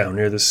showdown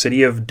near the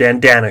city of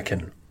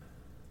Dandanakan.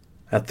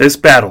 At this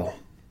battle,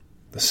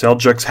 the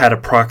Seljuks had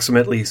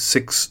approximately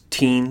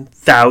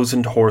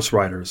 16,000 horse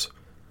riders,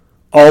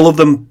 all of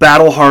them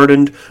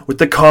battle-hardened with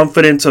the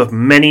confidence of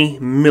many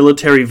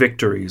military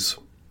victories.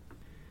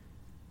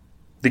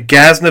 The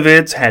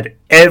Ghaznavids had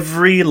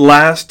every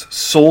last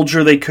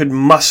soldier they could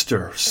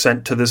muster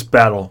sent to this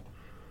battle.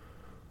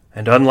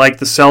 And unlike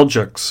the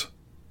Seljuks,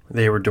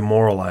 they were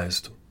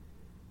demoralized,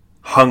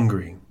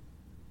 hungry,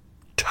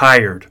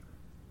 tired,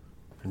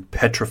 and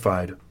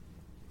petrified.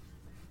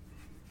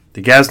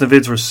 The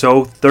Ghaznavids were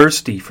so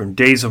thirsty from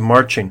days of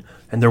marching,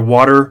 and their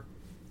water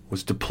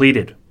was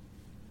depleted,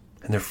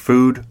 and their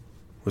food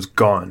was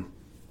gone.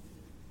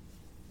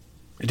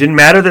 It didn't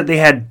matter that they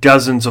had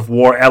dozens of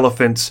war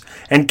elephants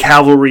and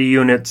cavalry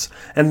units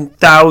and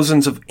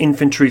thousands of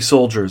infantry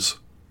soldiers.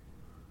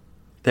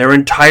 Their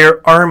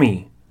entire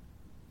army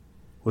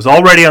was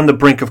already on the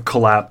brink of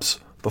collapse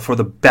before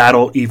the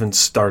battle even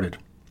started.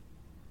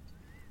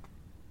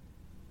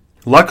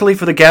 Luckily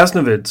for the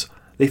Ghaznavids,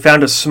 they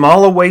found a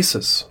small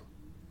oasis,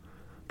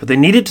 but they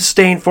needed to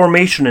stay in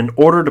formation in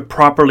order to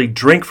properly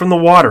drink from the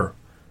water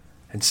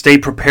and stay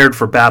prepared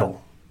for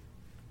battle.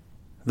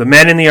 The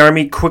men in the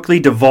army quickly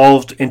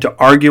devolved into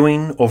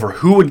arguing over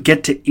who would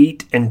get to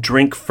eat and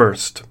drink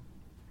first.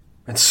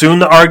 And soon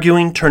the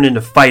arguing turned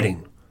into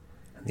fighting,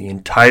 and the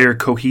entire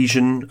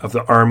cohesion of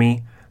the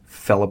army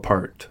fell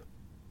apart.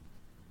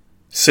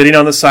 Sitting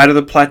on the side of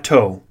the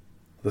plateau,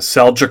 the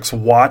Seljuks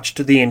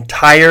watched the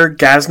entire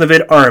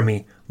Ghaznavid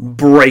army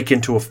break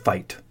into a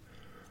fight.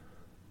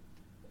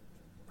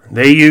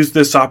 They used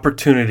this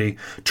opportunity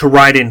to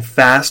ride in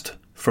fast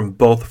from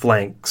both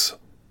flanks.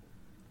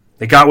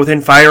 They got within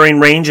firing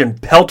range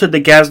and pelted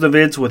the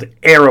Ghaznavids with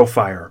arrow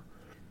fire.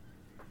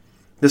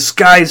 The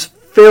skies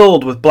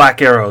filled with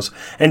black arrows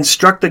and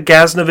struck the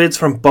Ghaznavids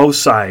from both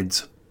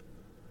sides.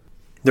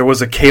 There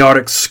was a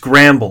chaotic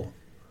scramble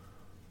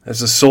as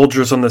the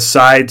soldiers on the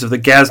sides of the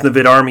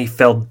Ghaznavid army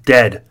fell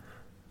dead,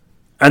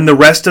 and the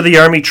rest of the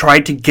army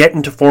tried to get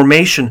into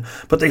formation,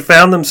 but they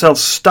found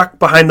themselves stuck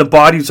behind the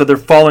bodies of their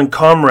fallen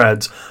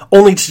comrades,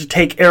 only to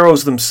take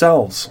arrows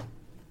themselves.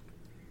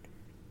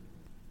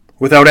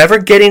 Without ever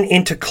getting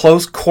into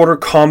close-quarter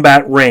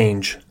combat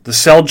range, the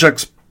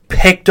Seljuks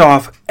picked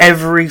off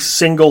every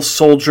single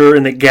soldier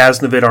in the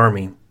Ghaznavid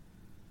army.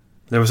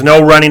 There was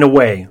no running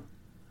away,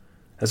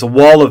 as a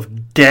wall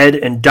of dead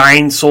and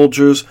dying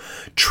soldiers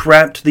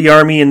trapped the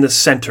army in the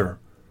center,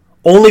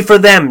 only for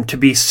them to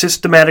be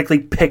systematically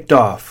picked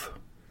off.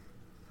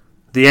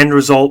 The end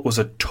result was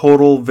a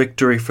total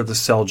victory for the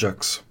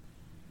Seljuks.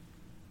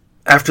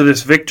 After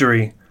this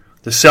victory,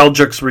 the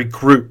Seljuks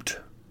regrouped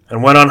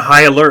and went on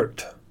high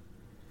alert.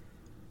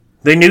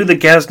 They knew the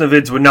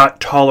Ghaznavids would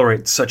not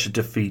tolerate such a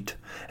defeat,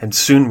 and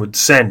soon would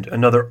send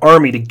another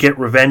army to get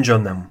revenge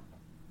on them.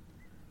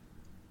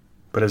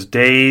 But as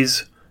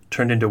days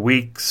turned into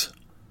weeks,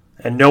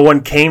 and no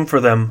one came for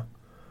them,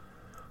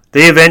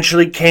 they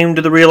eventually came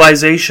to the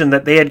realization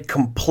that they had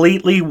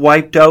completely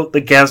wiped out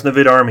the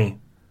Ghaznavid army.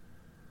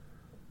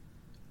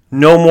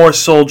 No more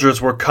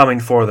soldiers were coming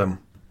for them,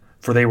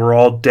 for they were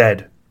all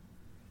dead.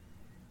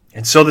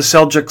 And so the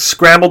Seljuks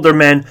scrambled their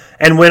men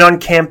and went on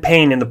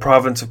campaign in the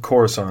province of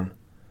Khorasan,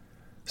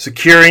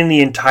 securing the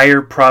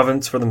entire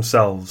province for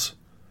themselves.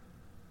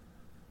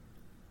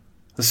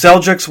 The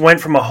Seljuks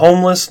went from a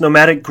homeless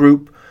nomadic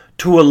group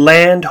to a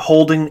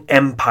land-holding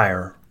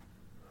empire.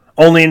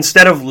 Only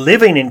instead of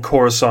living in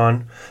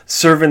Khorasan,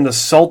 serving the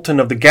Sultan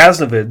of the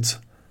Ghaznavids,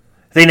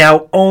 they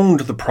now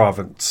owned the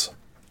province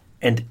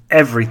and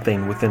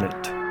everything within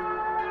it.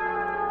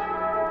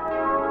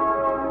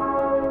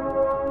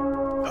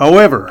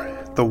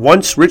 However, the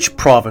once rich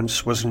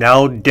province was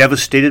now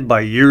devastated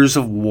by years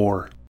of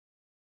war.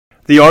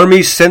 The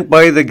armies sent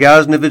by the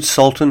Ghaznavid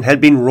Sultan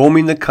had been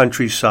roaming the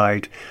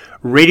countryside,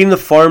 raiding the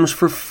farms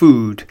for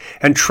food,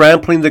 and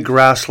trampling the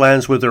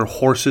grasslands with their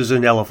horses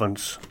and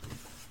elephants.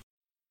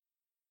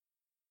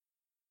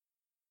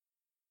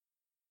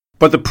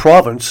 But the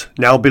province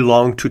now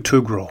belonged to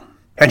Tughril,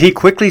 and he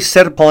quickly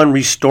set upon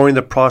restoring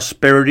the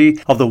prosperity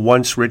of the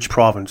once rich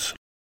province.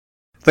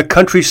 The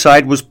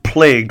countryside was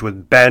plagued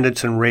with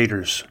bandits and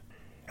raiders,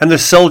 and the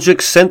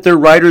Seljuks sent their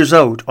riders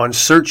out on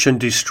search and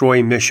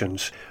destroy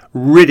missions,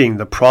 ridding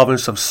the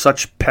province of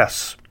such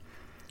pests.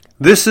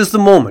 This is the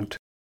moment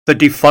that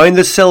defined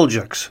the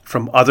Seljuks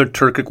from other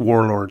Turkic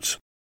warlords.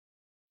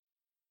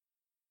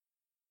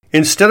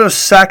 Instead of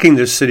sacking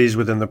the cities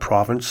within the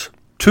province,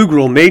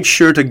 Tughril made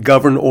sure to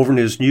govern over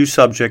his new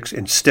subjects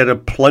instead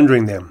of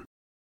plundering them.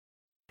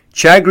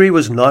 Chagri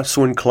was not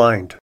so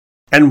inclined,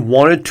 and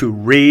wanted to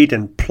raid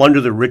and plunder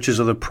the riches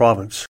of the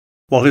province,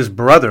 while his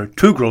brother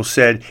Tughril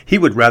said he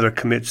would rather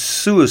commit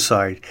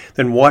suicide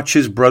than watch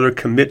his brother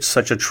commit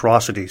such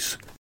atrocities.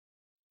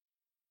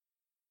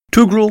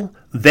 Tughril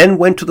then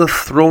went to the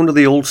throne of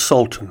the old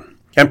Sultan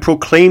and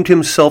proclaimed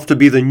himself to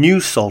be the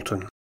new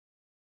Sultan,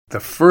 the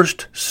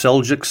first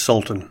Seljuk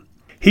Sultan.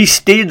 He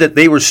stated that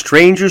they were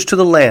strangers to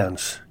the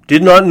lands,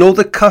 did not know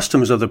the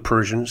customs of the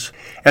Persians,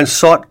 and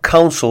sought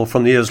counsel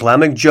from the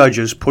Islamic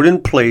judges put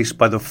in place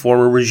by the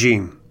former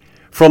regime.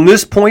 From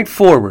this point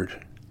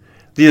forward,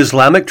 the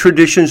Islamic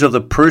traditions of the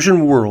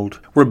Persian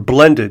world were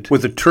blended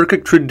with the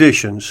Turkic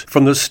traditions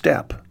from the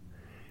steppe,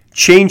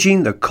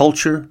 changing the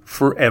culture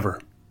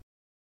forever.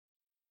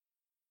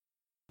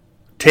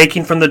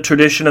 Taking from the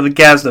tradition of the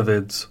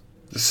Ghaznavids,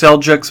 the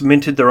Seljuks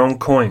minted their own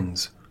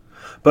coins,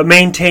 but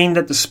maintained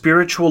that the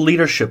spiritual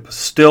leadership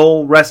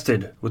still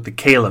rested with the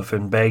Caliph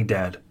in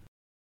Baghdad.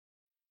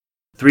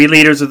 3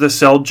 leaders of the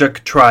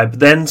Seljuk tribe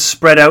then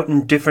spread out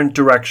in different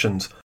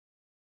directions,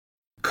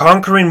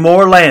 conquering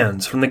more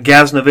lands from the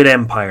Ghaznavid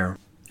Empire,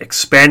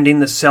 expanding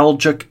the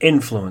Seljuk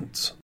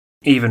influence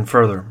even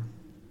further.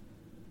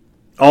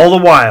 All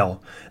the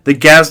while, the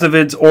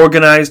Ghaznavids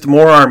organized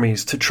more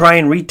armies to try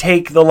and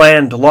retake the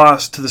land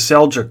lost to the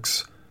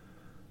Seljuks.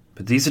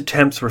 But these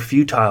attempts were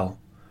futile,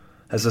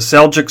 as the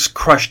Seljuks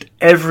crushed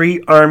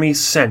every army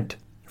sent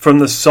from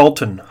the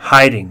Sultan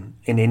hiding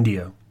in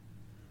India.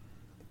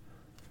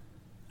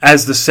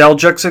 As the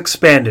Seljuks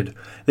expanded,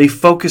 they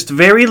focused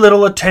very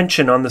little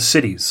attention on the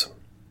cities.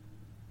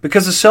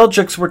 Because the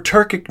Seljuks were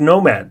Turkic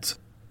nomads,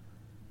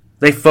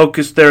 they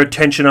focused their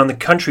attention on the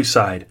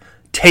countryside,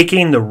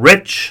 taking the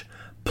rich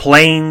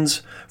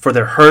plains for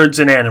their herds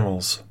and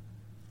animals.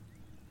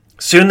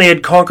 Soon they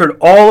had conquered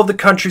all of the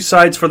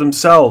countrysides for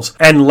themselves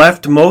and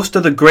left most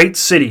of the great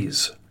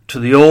cities to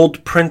the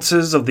old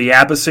princes of the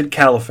Abbasid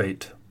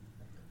Caliphate.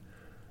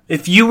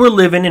 If you were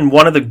living in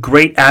one of the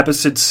great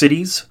Abbasid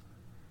cities,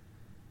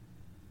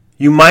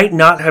 you might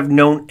not have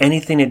known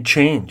anything had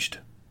changed.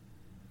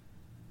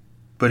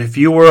 But if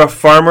you were a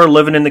farmer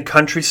living in the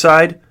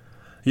countryside,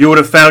 you would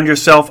have found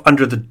yourself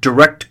under the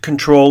direct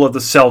control of the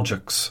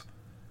Seljuks.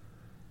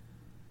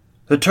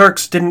 The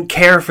Turks didn't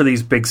care for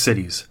these big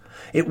cities.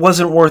 It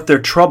wasn't worth their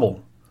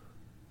trouble.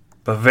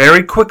 But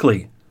very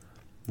quickly,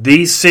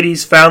 these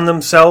cities found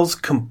themselves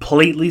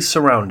completely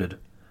surrounded.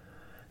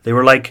 They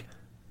were like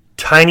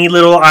tiny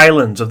little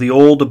islands of the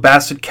old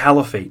Abbasid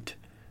Caliphate,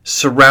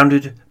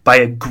 surrounded by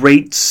a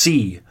great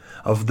sea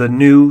of the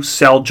new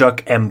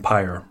Seljuk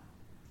Empire.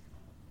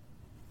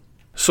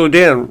 So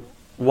Dan,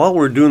 while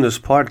we're doing this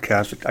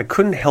podcast, I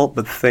couldn't help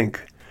but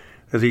think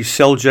that these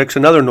Seljuks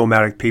and other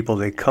nomadic people,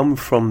 they come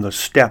from the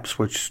steppes,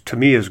 which to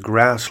me is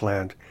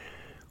grassland.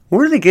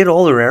 Where do they get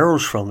all their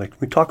arrows from? Like,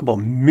 we talk about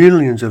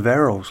millions of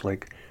arrows.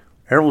 Like,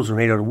 arrows are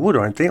made out of wood,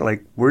 aren't they?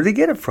 Like, where do they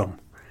get it from?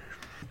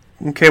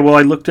 Okay, well,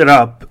 I looked it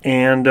up,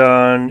 and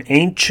on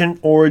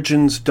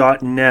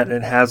ancientorigins.net,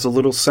 it has a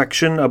little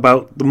section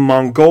about the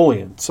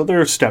Mongolians. So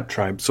they're a steppe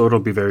tribe, so it'll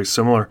be very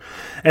similar.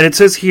 And it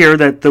says here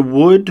that the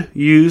wood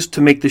used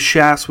to make the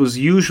shafts was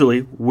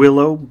usually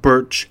willow,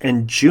 birch,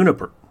 and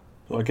juniper.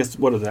 So I guess,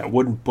 what is that,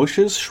 wooden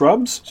bushes,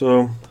 shrubs?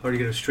 So How do you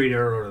get a straight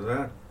arrow out of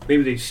that?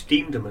 Maybe they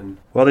steamed them in.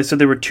 Well, they said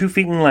they were 2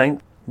 feet in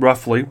length,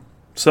 roughly.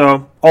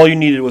 So all you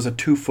needed was a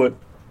 2-foot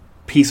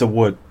piece of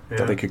wood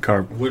that they could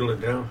carve. Whittle it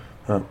down.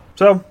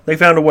 So they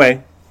found a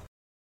way.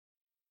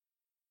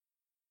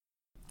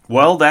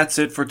 Well, that's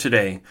it for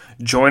today.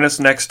 Join us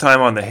next time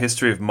on the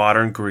history of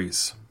modern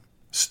Greece.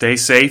 Stay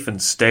safe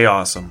and stay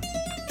awesome.